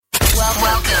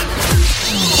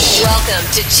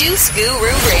Welcome to Juice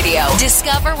Guru Radio.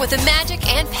 Discover what the magic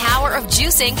and power of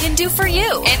juicing can do for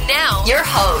you. And now, your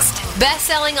host,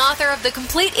 best-selling author of The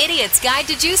Complete Idiot's Guide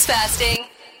to Juice Fasting,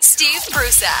 Steve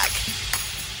Prussack.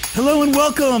 Hello and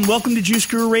welcome. Welcome to Juice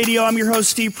Guru Radio. I'm your host,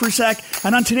 Steve Prussack.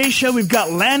 And on today's show, we've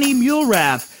got Lanny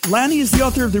Mulrath. Lanny is the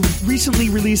author of the recently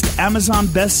released Amazon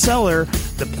bestseller,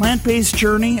 The Plant-Based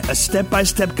Journey, a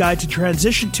step-by-step guide to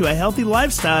transition to a healthy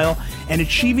lifestyle and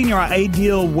achieving your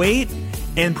ideal weight,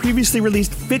 and previously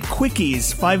released Fit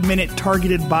Quickies, 5-minute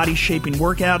targeted body-shaping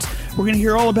workouts. We're going to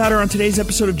hear all about her on today's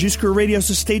episode of Juice Guru Radio,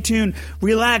 so stay tuned.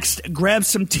 Relax, grab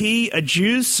some tea, a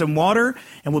juice, some water,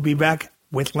 and we'll be back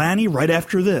with Lanny right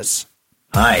after this.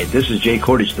 Hi, this is Jay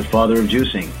Kordich, the father of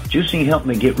juicing. Juicing helped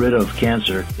me get rid of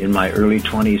cancer in my early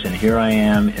 20s, and here I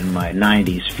am in my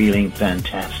 90s feeling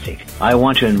fantastic. I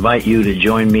want to invite you to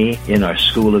join me in our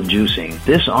School of Juicing.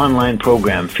 This online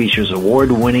program features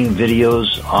award-winning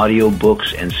videos, audio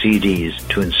books, and CDs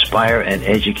to inspire and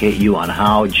educate you on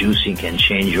how juicing can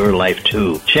change your life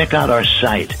too. Check out our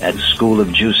site at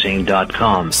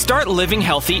schoolofjuicing.com. Start living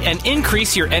healthy and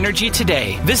increase your energy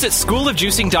today. Visit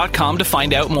schoolofjuicing.com to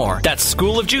find out more. That's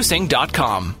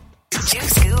schoolofjuicing.com.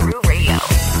 Juice Guru Radio.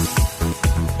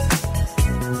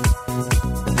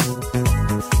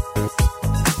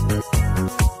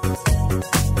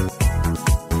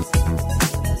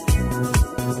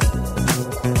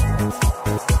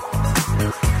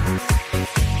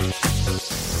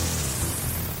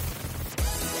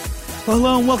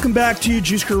 Hello and welcome back to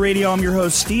Juice Guru Radio. I'm your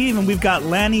host, Steve, and we've got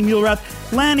Lanny Mulrath.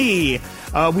 Lanny,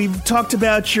 we've talked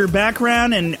about your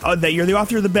background and that you're the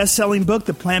author of the best-selling book,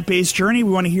 The Plant-Based Journey.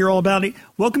 We want to hear all about it.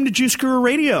 Welcome to Juice Guru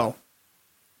Radio.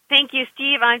 Thank you,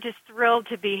 Steve. I'm just thrilled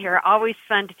to be here. Always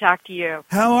fun to talk to you.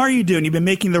 How are you doing? You've been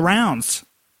making the rounds.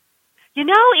 You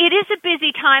know, it is a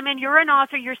busy time, and you're an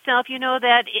author yourself. You know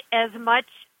that as much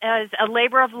as a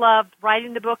labor of love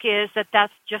writing the book is,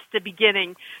 that's just the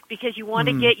beginning, because you want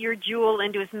to get your jewel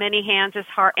into as many hands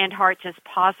and hearts as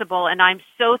possible. And I'm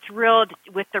so thrilled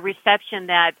with the reception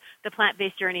that the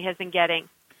Plant-Based Journey has been getting.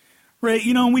 Right.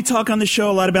 You know, we talk on the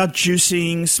show a lot about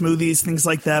juicing, smoothies, things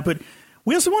like that, but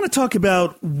we also want to talk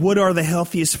about what are the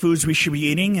healthiest foods we should be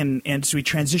eating, and as we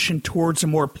transition towards a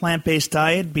more plant-based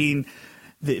diet being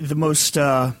the most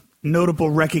notable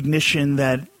recognition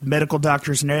that medical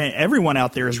doctors and everyone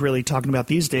out there is really talking about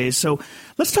these days. So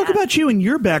let's talk about you and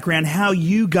your background, how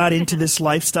you got into this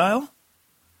lifestyle.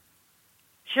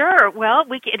 Sure. Well,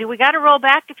 we got to roll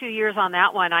back a few years on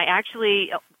that one. I actually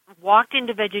walked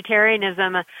into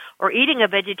vegetarianism or eating a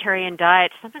vegetarian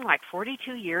diet something like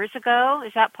 42 years ago.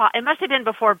 Is that it must have been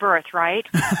before birth, right?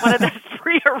 One of those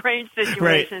prearranged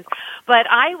situations. Right. But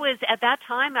I was, at that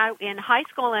time, in high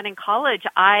school and in college,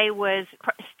 I was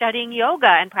studying yoga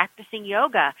and practicing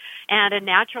yoga. And a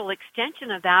natural extension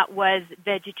of that was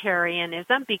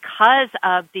vegetarianism because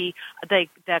of the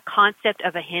concept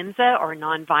of ahimsa or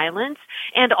nonviolence,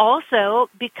 and also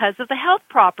because of the health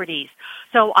properties.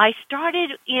 So I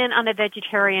started in on a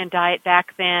vegetarian diet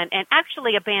back then and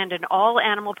actually abandoned all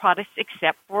animal products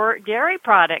except for dairy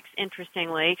products,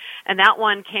 interestingly, and that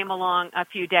one came along a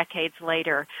few decades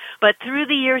later. But through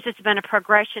the years, it's been a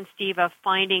progression, Steve, of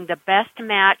finding the best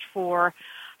match for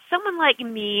someone like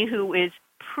me who is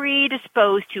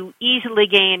predisposed to easily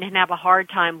gain and have a hard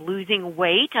time losing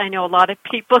weight. I know a lot of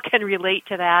people can relate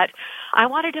to that. I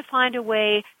wanted to find a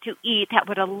way to eat that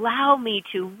would allow me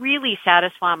to really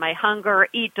satisfy my hunger,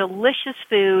 eat delicious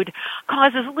food,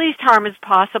 cause as least harm as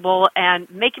possible, and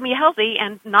make me healthy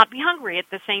and not be hungry at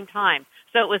the same time.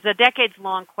 So it was a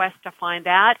decades-long quest to find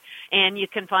that, and you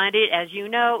can find it, as you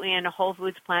know, in Whole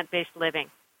Foods Plant-Based Living.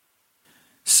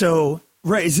 So,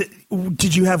 right,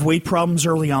 did you have weight problems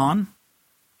early on?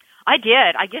 I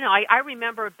did. I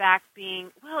remember back being,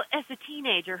 well, as a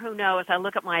teenager, who knows, I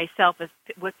look at myself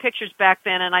with pictures back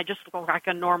then, and I just look like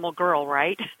a normal girl,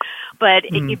 right? But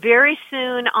very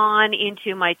soon on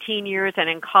into my teen years and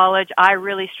in college, I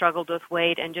really struggled with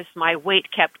weight, and just my weight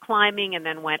kept climbing and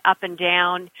then went up and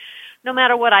down no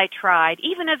matter what I tried.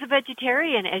 Even as a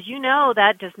vegetarian, as you know,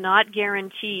 that does not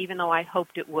guarantee, even though I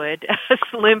hoped it would, a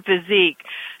slim physique.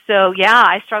 So, yeah,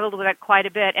 I struggled with it quite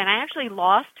a bit. And I actually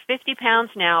lost 50 pounds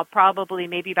now, probably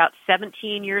maybe about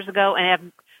 17 years ago, and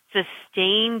have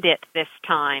sustained it this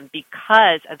time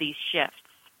because of these shifts.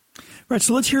 Right,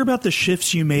 so let's hear about the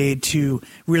shifts you made to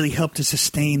really help to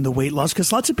sustain the weight loss,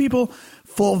 because lots of people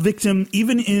fall victim,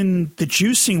 even in the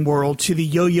juicing world, to the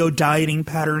yo-yo dieting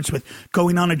patterns with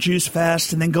going on a juice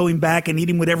fast and then going back and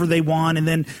eating whatever they want and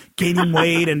then gaining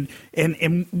weight,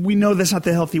 and we know that's not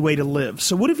the healthy way to live.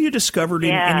 So what have you discovered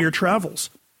in your travels?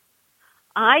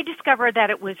 I discovered that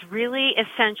it was really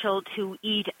essential to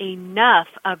eat enough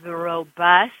of the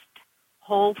robust,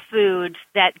 whole foods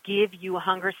that give you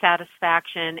hunger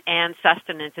satisfaction and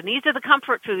sustenance. And these are the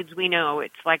comfort foods we know.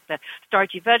 It's like the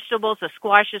starchy vegetables, the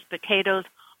squashes, potatoes,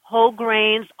 whole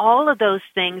grains, all of those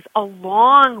things,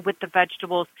 along with the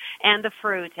vegetables and the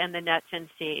fruits and the nuts and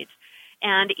seeds.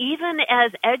 And even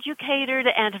as educated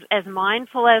and as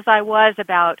mindful as I was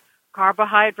about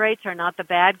carbohydrates are not the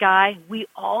bad guy, we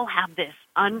all have this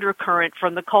undercurrent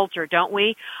from the culture, don't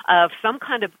we, of some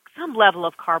level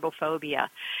of carbophobia.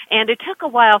 And it took a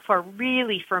while for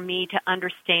me to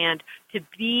understand, to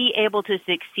be able to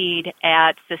succeed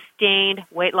at sustained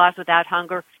weight loss without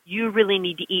hunger, you really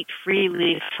need to eat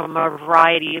freely from a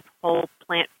variety of whole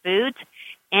plant foods.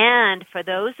 And for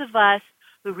those of us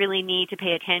who really need to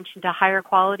pay attention to higher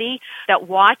quality, that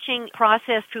watching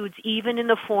processed foods, even in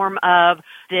the form of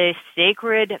the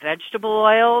sacred vegetable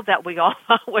oil that we all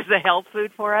thought was a health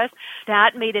food for us,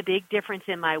 that made a big difference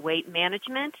in my weight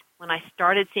management when I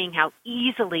started seeing how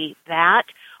easily that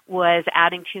was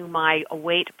adding to my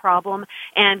weight problem.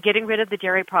 And getting rid of the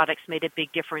dairy products made a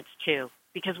big difference too,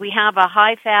 because we have a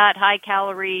high-fat,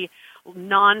 high-calorie,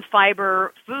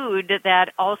 non-fiber food that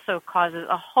also causes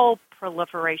a whole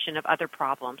proliferation of other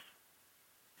problems.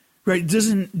 Right.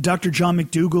 Doesn't Dr. John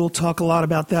McDougall talk a lot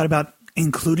about that, about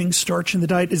including starch in the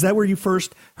diet? Is that where you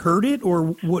first heard it, or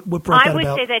what brought that about?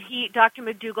 I would say that Dr.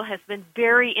 McDougall has been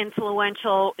very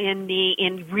influential in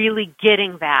really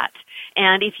getting that.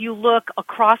 And if you look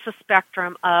across the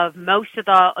spectrum of most of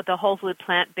the whole food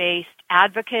plant-based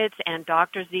advocates and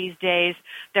doctors these days,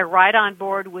 they're right on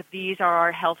board with these are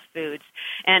our health foods.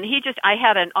 And I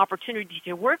had an opportunity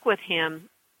to work with him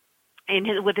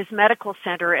with his medical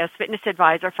center as fitness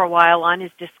advisor for a while on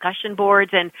his discussion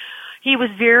boards, and he was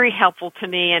very helpful to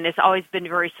me and has always been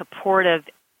very supportive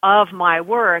of my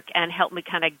work and helped me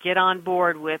kind of get on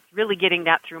board with really getting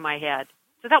that through my head.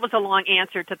 So that was a long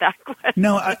answer to that question.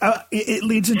 No, it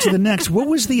leads into the next. What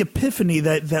was the epiphany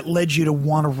that led you to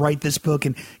want to write this book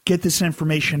and get this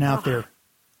information out there?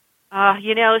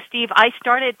 Steve, I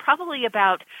started probably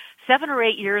about 7 or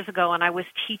 8 years ago, and I was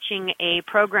teaching a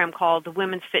program called the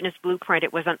Women's Fitness Blueprint.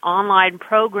 It was an online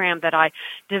program that I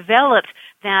developed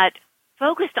that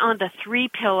focused on the 3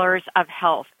 pillars of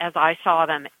health as I saw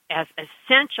them as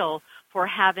essential for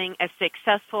having a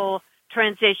successful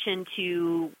transition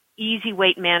to easy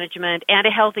weight management and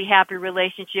a healthy, happy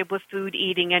relationship with food,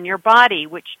 eating, and your body,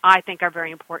 which I think are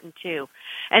very important too.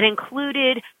 It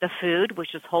included the food,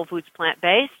 which is whole foods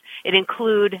plant-based. It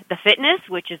included the fitness,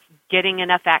 which is getting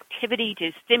enough activity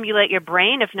to stimulate your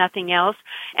brain, if nothing else,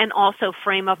 and also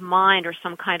frame of mind or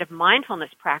some kind of mindfulness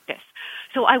practice.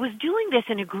 So I was doing this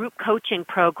in a group coaching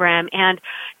program and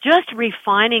just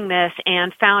refining this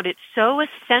and found it so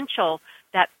essential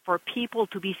that for people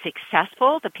to be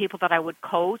successful, the people that I would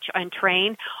coach and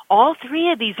train, all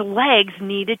 3 of these legs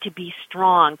needed to be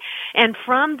strong. And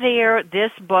from there,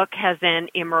 this book has then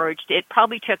emerged. It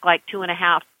probably took like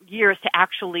 2.5 years to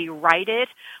actually write it,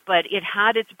 but it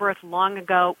had its birth long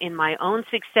ago in my own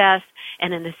success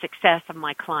and in the success of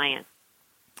my clients.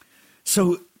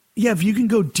 So, yeah, if you can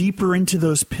go deeper into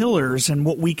those pillars and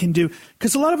what we can do,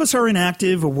 because a lot of us are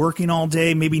inactive or working all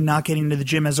day, maybe not getting to the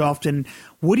gym as often.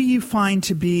 What do you find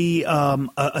to be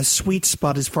a sweet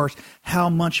spot as far as how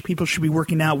much people should be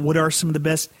working out? What are some of the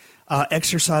best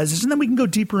exercises? And then we can go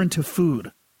deeper into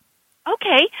food.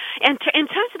 Okay. And in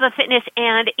terms of the fitness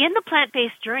and in the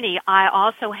plant-based journey, I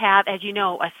also have, as you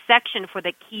know, a section for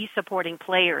the key supporting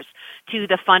players to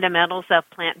the fundamentals of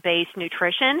plant-based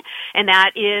nutrition, and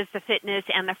that is the fitness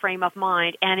and the frame of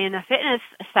mind. And in the fitness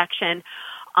section,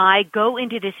 I go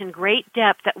into this in great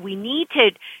depth that we need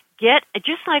to get,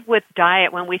 just like with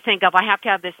diet, when we think of I have to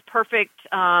have this perfect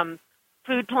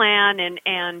food plan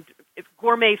and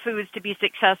gourmet foods to be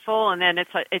successful, and then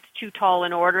it's too tall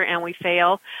in order and we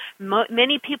fail.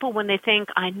 Many people, when they think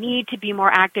I need to be more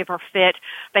active or fit,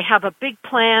 they have a big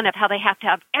plan of how they have to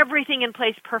have everything in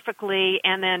place perfectly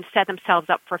and then set themselves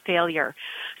up for failure.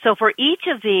 So for each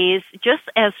of these, just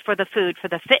as for the food, for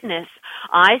the fitness,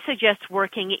 I suggest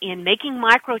working in making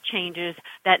micro changes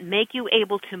that make you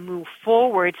able to move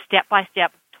forward step by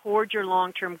step toward your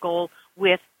long-term goal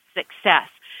with success.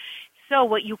 So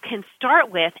what you can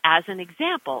start with, as an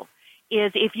example,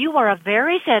 is if you are a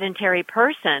very sedentary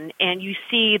person and you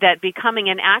see that becoming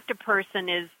an active person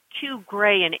is too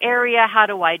gray an area, how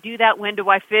do I do that? When do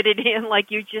I fit it in, like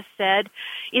you just said,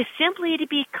 is simply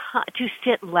to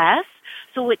sit less.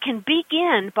 So it can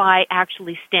begin by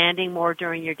actually standing more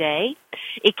during your day.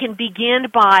 It can begin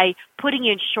by putting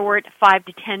in short 5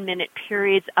 to 10 minute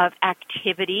periods of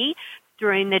activity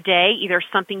during the day, either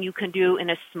something you can do in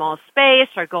a small space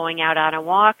or going out on a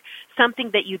walk,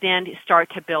 something that you then start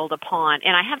to build upon.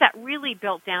 And I have that really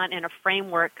built down in a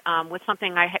framework with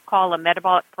something I call a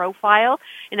metabolic profile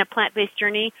in a plant-based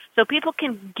journey, so people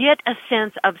can get a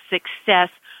sense of success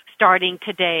starting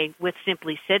today with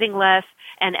simply sitting less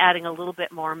and adding a little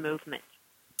bit more movement.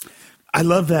 I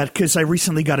love that because I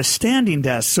recently got a standing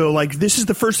desk. So, like, this is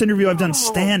the first interview I've done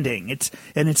standing.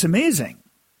 It's amazing.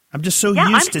 I'm just so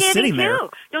used to sitting there. Too.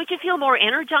 Don't you feel more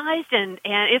energized? And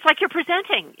it's like you're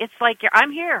presenting. It's like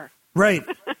I'm here. Right,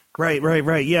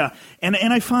 right. Yeah, and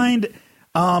I find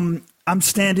I'm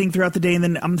standing throughout the day, and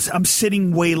then I'm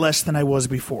sitting way less than I was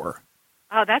before.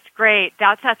 Oh, that's great.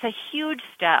 That's a huge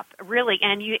step, really.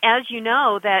 And as you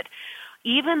know, that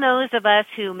even those of us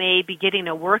who may be getting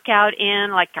a workout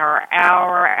in, like our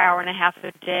hour and a half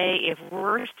a day, if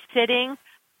we're sitting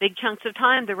big chunks of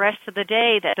time the rest of the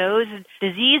day, that those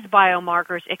disease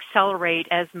biomarkers accelerate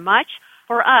as much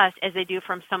for us as they do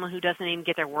from someone who doesn't even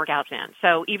get their workouts in.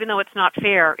 So even though it's not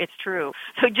fair, it's true.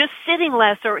 So just sitting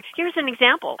less, or here's an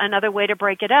example, another way to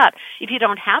break it up. If you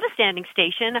don't have a standing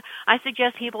station, I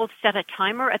suggest people set a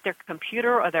timer at their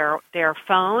computer or their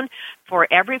phone for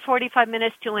every 45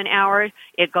 minutes to an hour.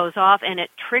 It goes off and it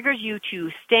triggers you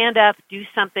to stand up, do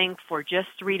something for just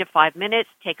 3 to 5 minutes,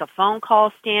 take a phone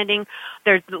call standing.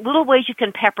 There's little ways you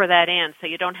can pepper that in so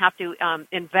you don't have to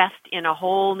invest in a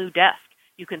whole new desk.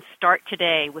 You can start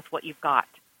today with what you've got.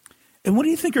 And what do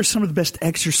you think are some of the best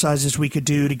exercises we could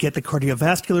do to get the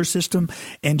cardiovascular system?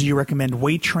 And do you recommend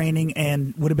weight training?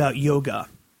 And what about yoga?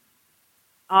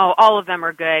 Oh, all of them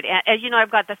are good. As you know, I've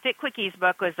got the Fit Quickies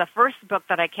book, was the first book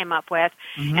that I came up with,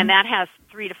 and that has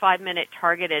 3 to 5 minute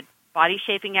targeted body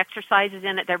shaping exercises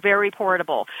in it. They're very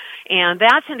portable. And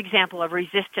that's an example of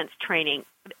resistance training.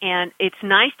 And it's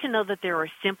nice to know that there are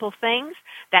simple things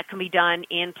that can be done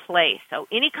in place. So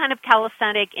any kind of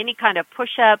calisthenic, any kind of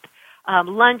push-up,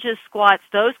 lunges, squats,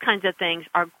 those kinds of things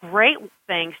are great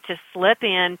things to slip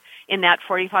in that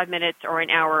 45 minutes or an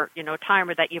hour,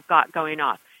 timer that you've got going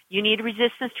off. You need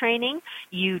resistance training.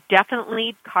 You definitely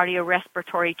need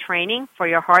cardiorespiratory training for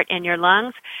your heart and your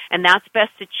lungs, and that's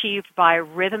best achieved by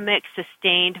rhythmic,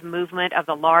 sustained movement of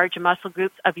the large muscle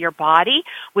groups of your body,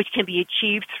 which can be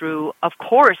achieved through, of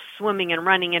course, swimming and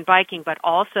running and biking, but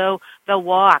also the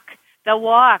walk. The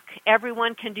walk.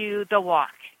 Everyone can do the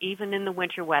walk, even in the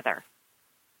winter weather.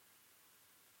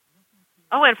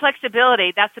 Oh, and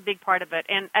flexibility, that's a big part of it.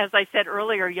 And as I said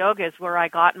earlier, yoga is where I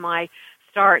got my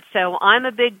start. So I'm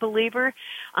a big believer.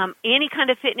 Any kind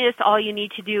of fitness, all you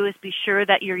need to do is be sure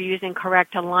that you're using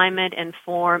correct alignment and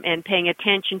form and paying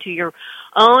attention to your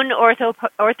own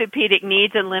orthopedic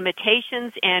needs and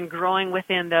limitations and growing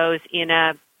within those in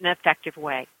an effective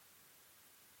way.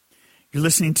 You're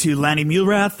listening to Lanny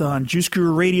Muhlrath on Juice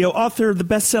Guru Radio, author of the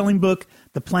best-selling book,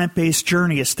 The Plant-Based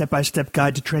Journey, a step-by-step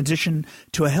guide to transition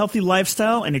to a healthy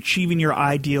lifestyle and achieving your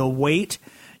ideal weight.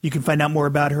 You can find out more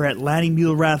about her at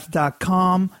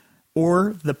LannyMuhlrath.com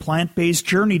or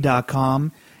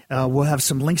theplantbasedjourney.com. We'll have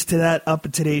some links to that up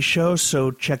at today's show,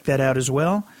 so check that out as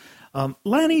well.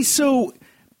 Lanny, so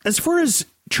as far as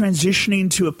transitioning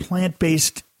to a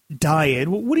plant-based diet,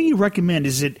 what do you recommend?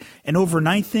 Is it an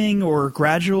overnight thing or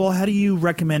gradual? How do you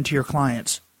recommend to your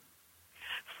clients?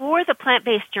 For the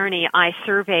plant-based journey, I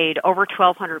surveyed over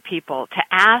 1,200 people to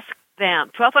ask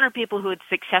them, 1,200 people who had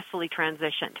successfully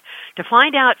transitioned, to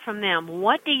find out from them,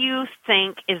 what do you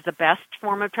think is the best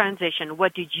form of transition?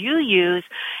 What did you use,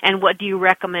 and what do you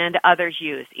recommend others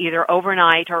use, either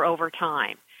overnight or over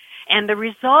time? And the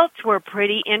results were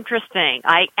pretty interesting.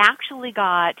 I actually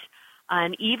got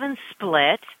an even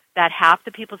split, that half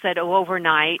the people said,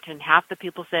 overnight, and half the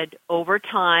people said over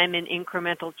time in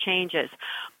incremental changes.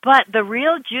 But the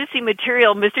real juicy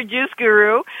material, Mr. Juice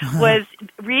Guru, was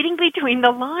reading between the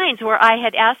lines, where I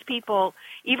had asked people,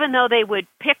 even though they would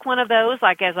pick one of those,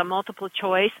 like as a multiple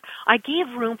choice, I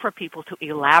gave room for people to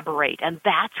elaborate, and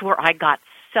that's where I got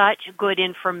such good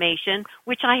information,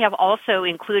 which I have also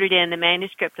included in the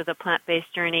manuscript of the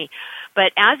Plant-Based Journey.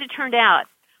 But as it turned out,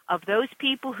 of those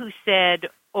people who said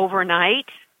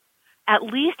overnight, at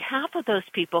least half of those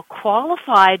people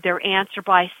qualified their answer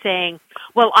by saying,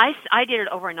 well, I did it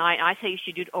overnight. I say you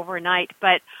should do it overnight,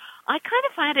 but I kind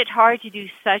of find it hard to do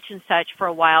such and such for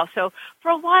a while. So for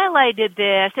a while I did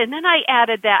this, and then I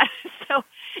added that. So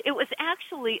it was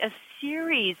actually a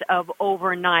series of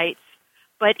overnights,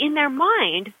 but in their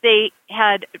mind, they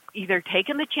had either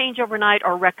taken the change overnight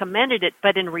or recommended it,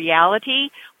 but in reality,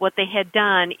 what they had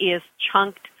done is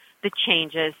chunked the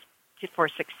changes for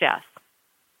success.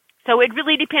 So it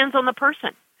really depends on the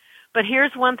person. But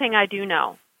here's one thing I do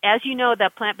know. as you know, the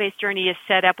plant-based journey is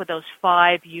set up with those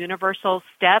 5 universal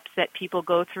steps that people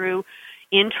go through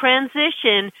in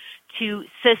transition to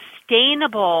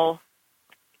sustainable,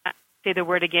 say the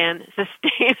word again,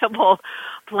 sustainable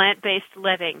plant-based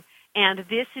living. And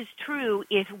this is true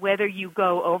if whether you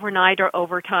go overnight or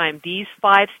over time. These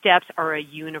 5 steps are a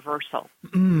universal.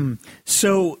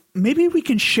 So maybe we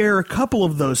can share a couple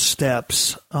of those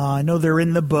steps. I know they're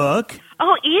in the book.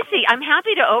 Oh, easy. I'm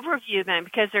happy to overview them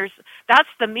because that's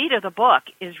the meat of the book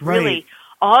is really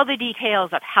all the details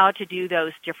of how to do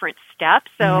those different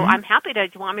steps. So I'm happy to.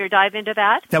 Do you want me to dive into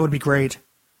that? That would be great.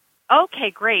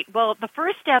 Okay, great. Well, the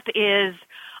first step is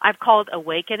I've called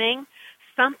awakening.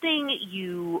 Something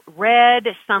you read,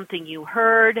 something you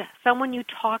heard, someone you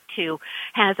talked to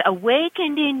has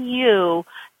awakened in you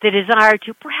the desire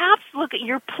to perhaps look at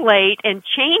your plate and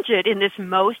change it in this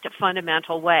most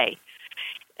fundamental way.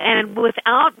 And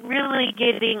without really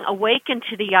getting awakened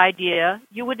to the idea,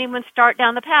 you wouldn't even start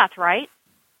down the path, right?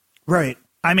 Right.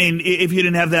 I mean, if you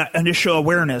didn't have that initial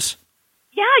awareness.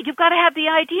 Yeah, you've got to have the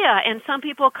idea. And some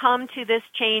people come to this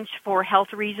change for health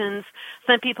reasons.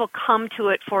 Some people come to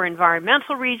it for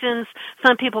environmental reasons.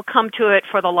 Some people come to it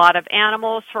for the lot of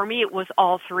animals. For me, it was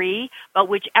all 3. But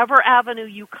whichever avenue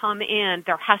you come in,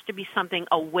 there has to be something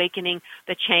awakening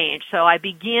the change. So I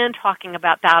begin talking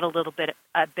about that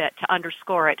a bit to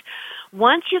underscore it.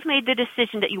 Once you've made the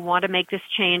decision that you want to make this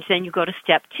change, then you go to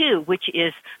step 2, which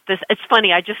is this. It's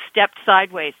funny, I just stepped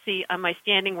sideways. See, on my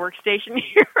standing workstation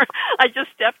here, I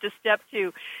just stepped to step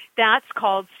 2. That's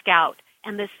called Scout.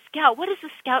 And the Scout, what does the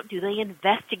Scout do? They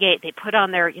investigate. They put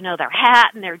on their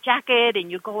hat and their jacket,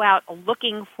 and you go out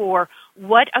looking for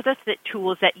what are the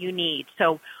tools that you need.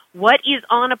 So what is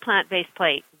on a plant-based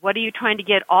plate? What are you trying to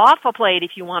get off a plate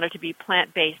if you want it to be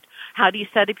plant-based? How do you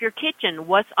set up your kitchen?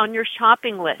 What's on your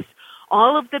shopping list?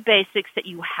 All of the basics that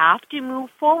you have to move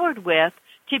forward with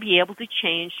to be able to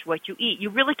change what you eat. You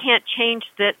really can't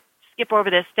skip over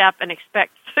this step and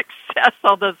expect success,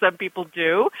 although some people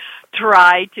do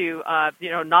try to,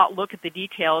 not look at the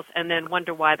details and then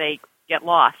wonder why they get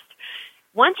lost.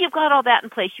 Once you've got all that in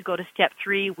place, you go to step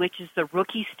 3, which is the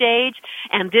rookie stage,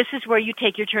 and this is where you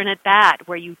take your turn at bat,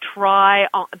 where you try.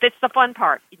 That's the fun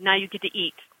part. Now you get to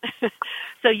eat.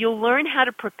 So you'll learn how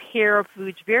to prepare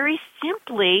foods very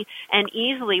simply and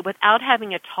easily without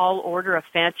having a tall order of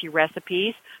fancy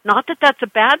recipes. Not that that's a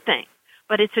bad thing,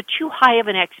 but it's too high of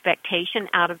an expectation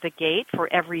out of the gate for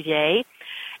every day.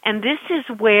 And this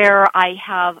is where I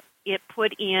have it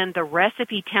put in the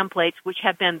recipe templates, which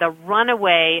have been the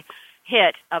runaway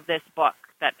hit of this book.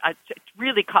 That it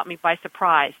really caught me by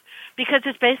surprise because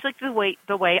it's basically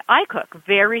the way I cook.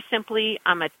 Very simply,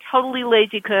 I'm a totally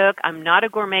lazy cook. I'm not a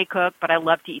gourmet cook, but I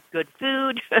love to eat good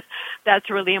food. That's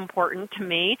really important to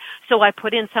me. So I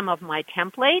put in some of my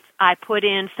templates. I put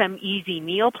in some easy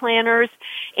meal planners.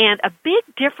 And a big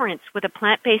difference with a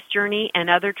plant-based journey and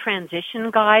other transition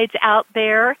guides out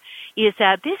there is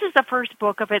that this is the first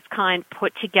book of its kind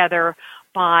put together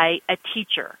by a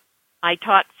teacher. I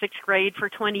taught 6th grade for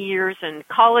 20 years and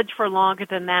college for longer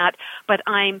than that, but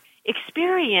I'm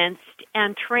experienced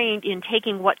and trained in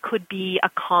taking what could be a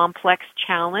complex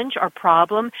challenge or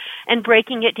problem and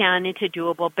breaking it down into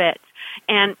doable bits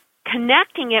and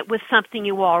connecting it with something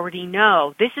you already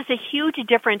know. This is a huge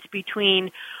difference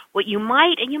between what you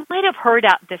might have heard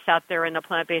out there in the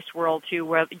plant-based world too,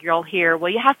 where you'll hear, well,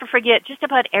 you have to forget just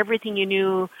about everything you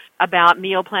knew about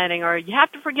meal planning, or you have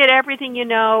to forget everything you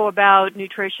know about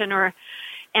nutrition,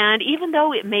 and even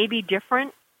though it may be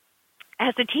different,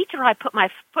 as a teacher, I put my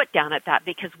foot down at that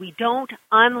because we don't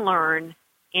unlearn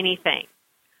anything.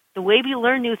 The way we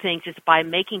learn new things is by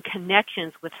making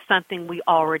connections with something we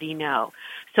already know.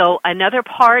 So another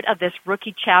part of this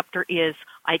rookie chapter is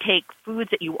I take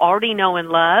foods that you already know and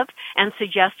love and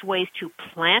suggest ways to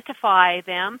plantify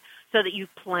them so that you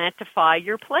plantify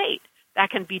your plate. That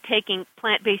can be taking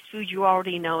plant-based foods you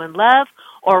already know and love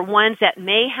or ones that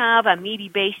may have a meaty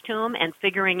base to them and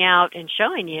figuring out and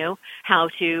showing you how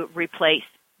to replace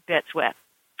bits with.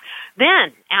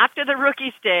 Then, after the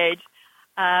rookie stage,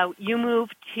 you move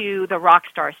to the rock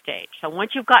star stage. So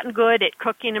once you've gotten good at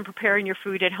cooking and preparing your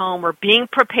food at home or being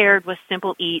prepared with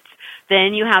simple eats,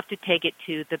 then you have to take it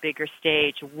to the bigger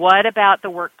stage. What about the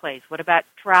workplace? What about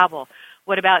travel?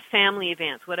 What about family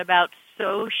events? What about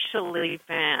social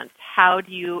events? How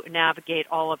do you navigate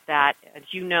all of that? As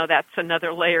you know, that's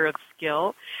another layer of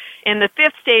skill. And the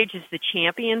 5th stage is the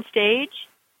champion stage.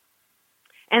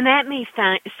 And that may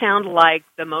sound like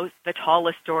the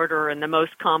tallest order and the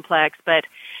most complex, but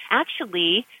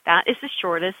actually that is the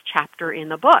shortest chapter in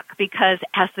the book, because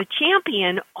as the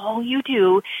champion, all you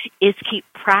do is keep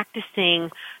practicing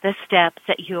the steps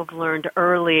that you have learned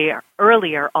earlier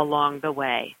along the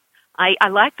way. I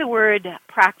like the word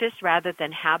practice rather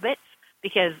than habits,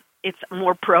 because it's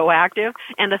more proactive,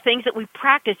 and the things that we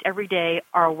practice every day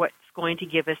are what's going to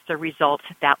give us the results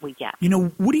that we get.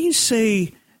 What do you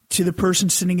say to the person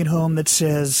sitting at home that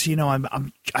says,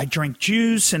 I drink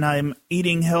juice and I'm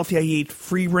eating healthy, I eat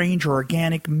free range or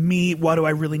organic meat, why do I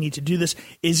really need to do this?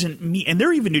 Isn't meat, and there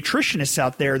are even nutritionists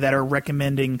out there that are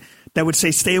recommending, that would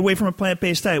say stay away from a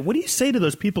plant-based diet. What do you say to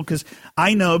those people? Because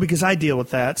I know, because I deal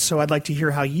with that, so I'd like to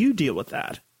hear how you deal with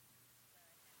that.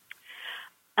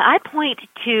 I point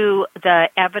to the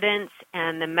evidence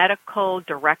and the medical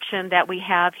direction that we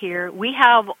have here. We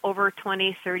have over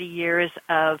 20, 30 years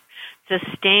of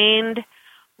sustained,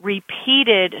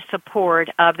 repeated support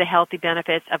of the healthy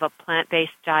benefits of a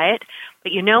plant-based diet.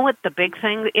 But you know what the big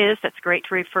thing is that's great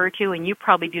to refer to, and you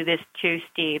probably do this too,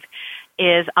 Steve,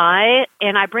 is I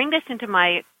bring this into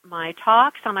my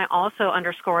talks, and I also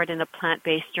underscore it in the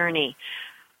plant-based journey.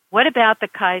 What about the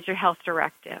Kaiser Health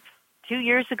Directive? 2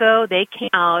 years ago, they came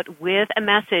out with a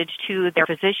message to their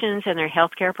physicians and their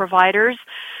healthcare providers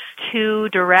to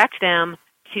direct them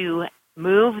to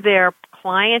move their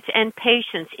clients and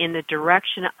patients in the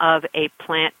direction of a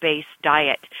plant-based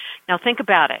diet. Now think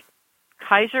about it.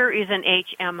 Kaiser is an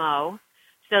HMO,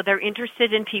 so they're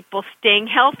interested in people staying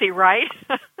healthy, right?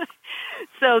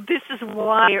 So this is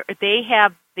why they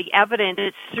have the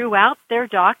evidence throughout their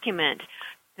document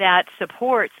that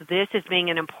supports this as being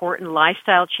an important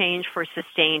lifestyle change for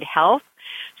sustained health.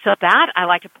 So that I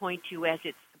like to point to as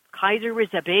Kaiser is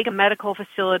a big medical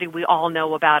facility. We all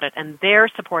know about it, and they're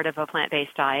supportive of a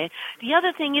plant-based diet. The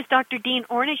other thing is Dr. Dean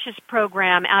Ornish's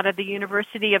program out of the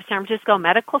University of San Francisco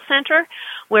Medical Center,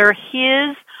 where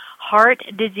his heart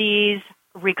disease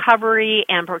recovery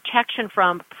and protection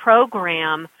from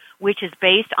program, which is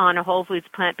based on a whole foods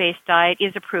plant-based diet,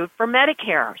 is approved for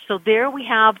Medicare. So there we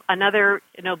have another,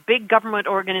 big government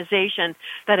organization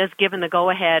that has given the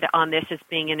go-ahead on this as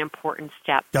being an important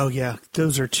step. Oh, yeah.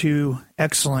 Those are two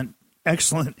excellent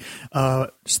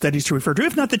studies to refer to,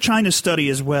 if not the China study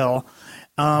as well.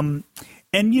 I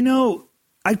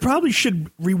probably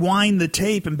should rewind the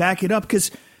tape and back it up, because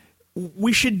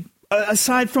we should,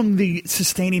 aside from the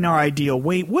sustaining our ideal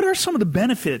weight, what are some of the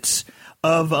benefits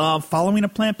of following a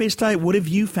plant-based diet? What have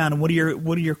you found, and what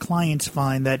do your clients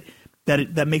find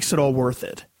that makes it all worth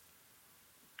it?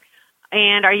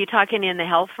 And are you talking in the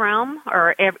health realm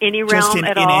or any realm Just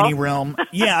at all? In any realm.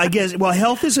 Yeah, I guess. Well,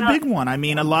 health is a big one. I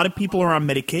mean, a lot of people are on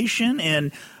medication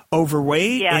and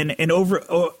overweight, and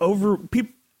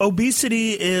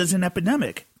obesity is an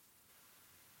epidemic.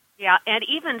 Yeah, and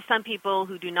even some people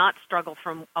who do not struggle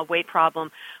from a weight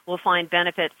problem will find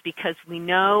benefits, because we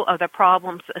know of the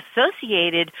problems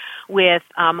associated with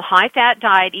high-fat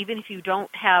diet. Even if you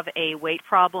don't have a weight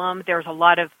problem, there's a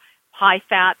lot of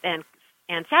high-fat and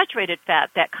saturated fat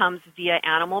that comes via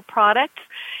animal products,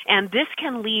 and this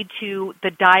can lead to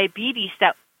the diabetes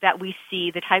that we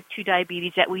see, the type 2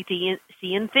 diabetes that we see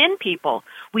in thin people.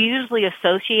 We usually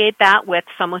associate that with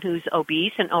someone who's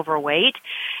obese and overweight,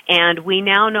 and we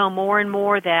now know more and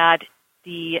more that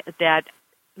that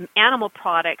animal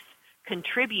products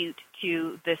contribute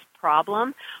to this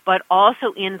problem, but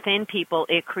also in thin people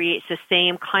it creates the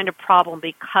same kind of problem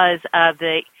because of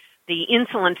the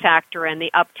insulin factor and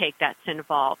the uptake that's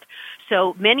involved.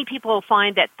 So many people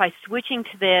find that by switching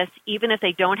to this, even if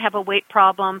they don't have a weight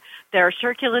problem, their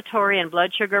circulatory and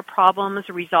blood sugar problems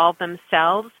resolve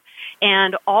themselves.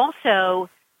 And also,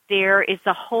 there is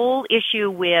the whole issue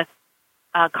with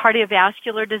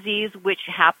cardiovascular disease, which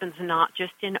happens not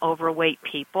just in overweight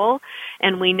people.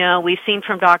 And we've seen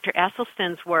from Dr.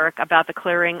 Esselstyn's work about the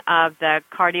clearing of the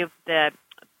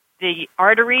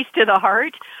arteries to the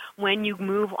heart when you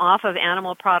move off of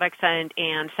animal products and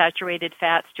saturated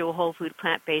fats to a whole food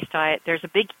plant-based diet. There's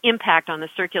a big impact on the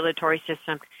circulatory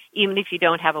system, even if you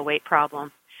don't have a weight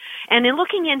problem. And in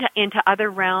looking into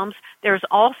other realms, there's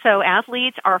also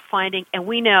athletes are finding, and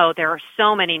we know there are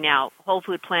so many now whole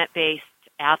food plant-based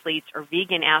athletes or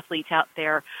vegan athletes out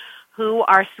there who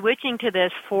are switching to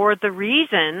this for the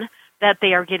reason that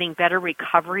they are getting better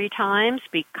recovery times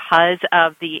because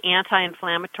of the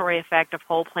anti-inflammatory effect of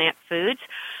whole plant foods.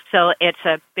 So it's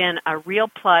been a real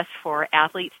plus for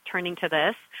athletes turning to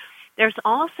this. There's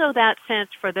also that sense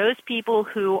for those people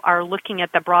who are looking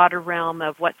at the broader realm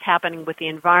of what's happening with the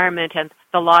environment and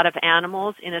the lot of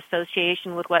animals in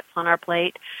association with what's on our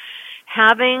plate,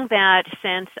 having that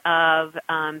sense of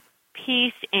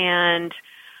peace and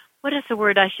what is the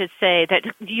word I should say, that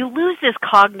you lose this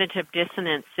cognitive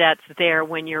dissonance that's there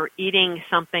when you're eating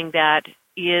something that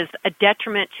is a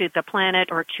detriment to the planet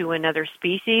or to another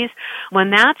species. When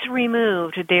that's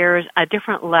removed, there's a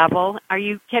different level. Have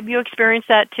you experienced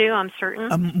that too? I'm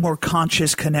certain. A more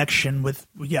conscious connection with,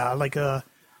 like a...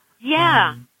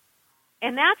 Yeah.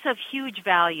 And that's of huge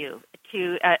value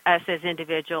to us as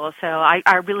individuals. So I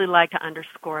really like to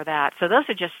underscore that. So those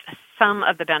are just some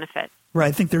of the benefits. Right.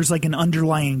 I think there's like an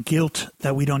underlying guilt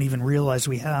that we don't even realize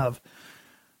we have.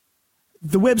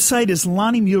 The website is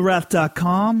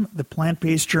LannyMuhlrath.com,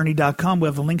 theplantbasedjourney.com. We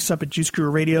have the links up at Juice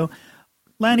Guru Radio.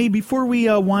 Lanny, before we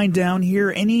wind down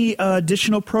here, any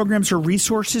additional programs or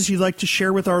resources you'd like to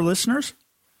share with our listeners?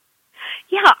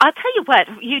 Yeah, I'll tell you what,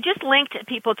 you just linked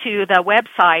people to the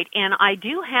website, and I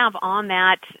do have on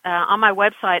that, on my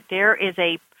website, there is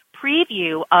a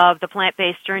preview of the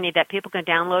plant-based journey that people can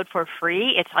download for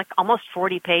free. It's like almost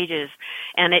 40 pages,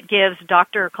 and it gives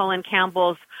Dr. Colin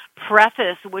Campbell's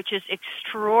preface, which is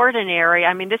extraordinary.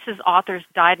 I mean, this is authors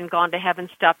died and gone to heaven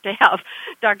stuff to have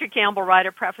Dr. Campbell write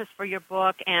a preface for your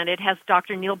book, and it has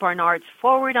Dr. Neil Barnard's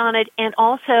foreword on it, and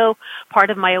also part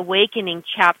of my Awakening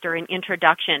chapter and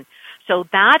introduction. So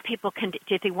that people can,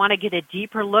 if they want to get a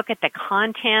deeper look at the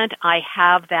content, I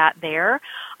have that there.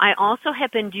 I also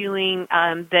have been doing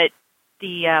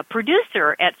the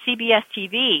producer at CBS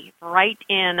TV right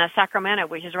in Sacramento,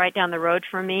 which is right down the road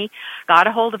from me, got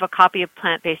a hold of a copy of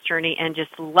Plant-Based Journey and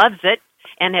just loves it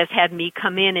and has had me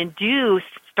come in and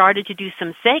started to do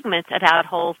some segments about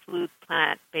whole food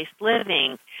plant-based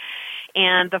living.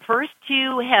 And the first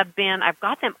two have been, I've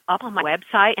got them up on my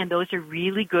website, and those are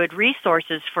really good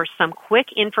resources for some quick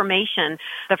information.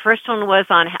 The first one was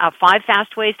on 5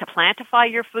 fast ways to plantify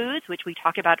your foods, which we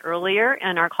talked about earlier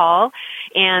in our call.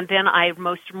 And then I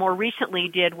more recently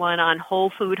did one on whole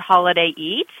food holiday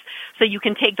eats. So you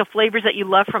can take the flavors that you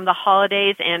love from the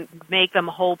holidays and make them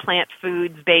whole plant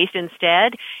foods based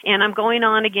instead. And I'm going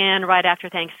on again right after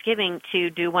Thanksgiving to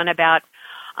do one about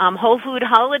whole food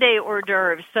holiday hors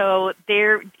d'oeuvres. So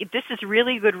this is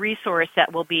really a good resource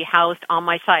that will be housed on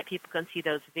my site. People can see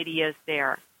those videos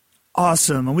there.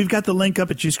 Awesome. And we've got the link up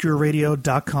at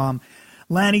juicegururadio.com.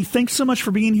 Lanny, thanks so much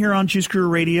for being here on Juice Guru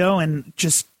Radio, and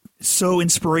just so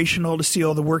inspirational to see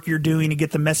all the work you're doing to get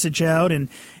the message out and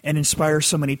inspire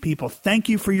so many people. Thank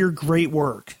you for your great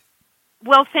work.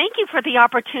 Well, thank you for the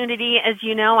opportunity. As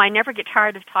you know, I never get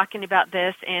tired of talking about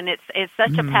this, and it's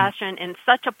such a passion and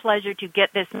such a pleasure to get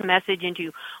this message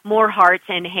into more hearts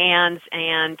and hands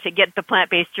and to get the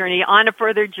plant-based journey on a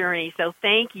further journey. So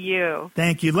thank you.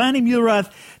 Thank you. Lanny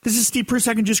Muhlrath, this is Steve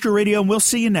Prussack on Juice Guru Radio, and we'll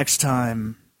see you next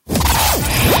time.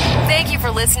 Thank you for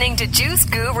listening to Juice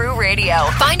Guru Radio.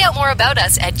 Find out more about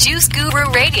us at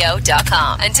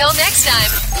juicegururadio.com. Until next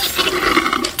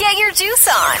time, get your juice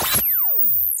on.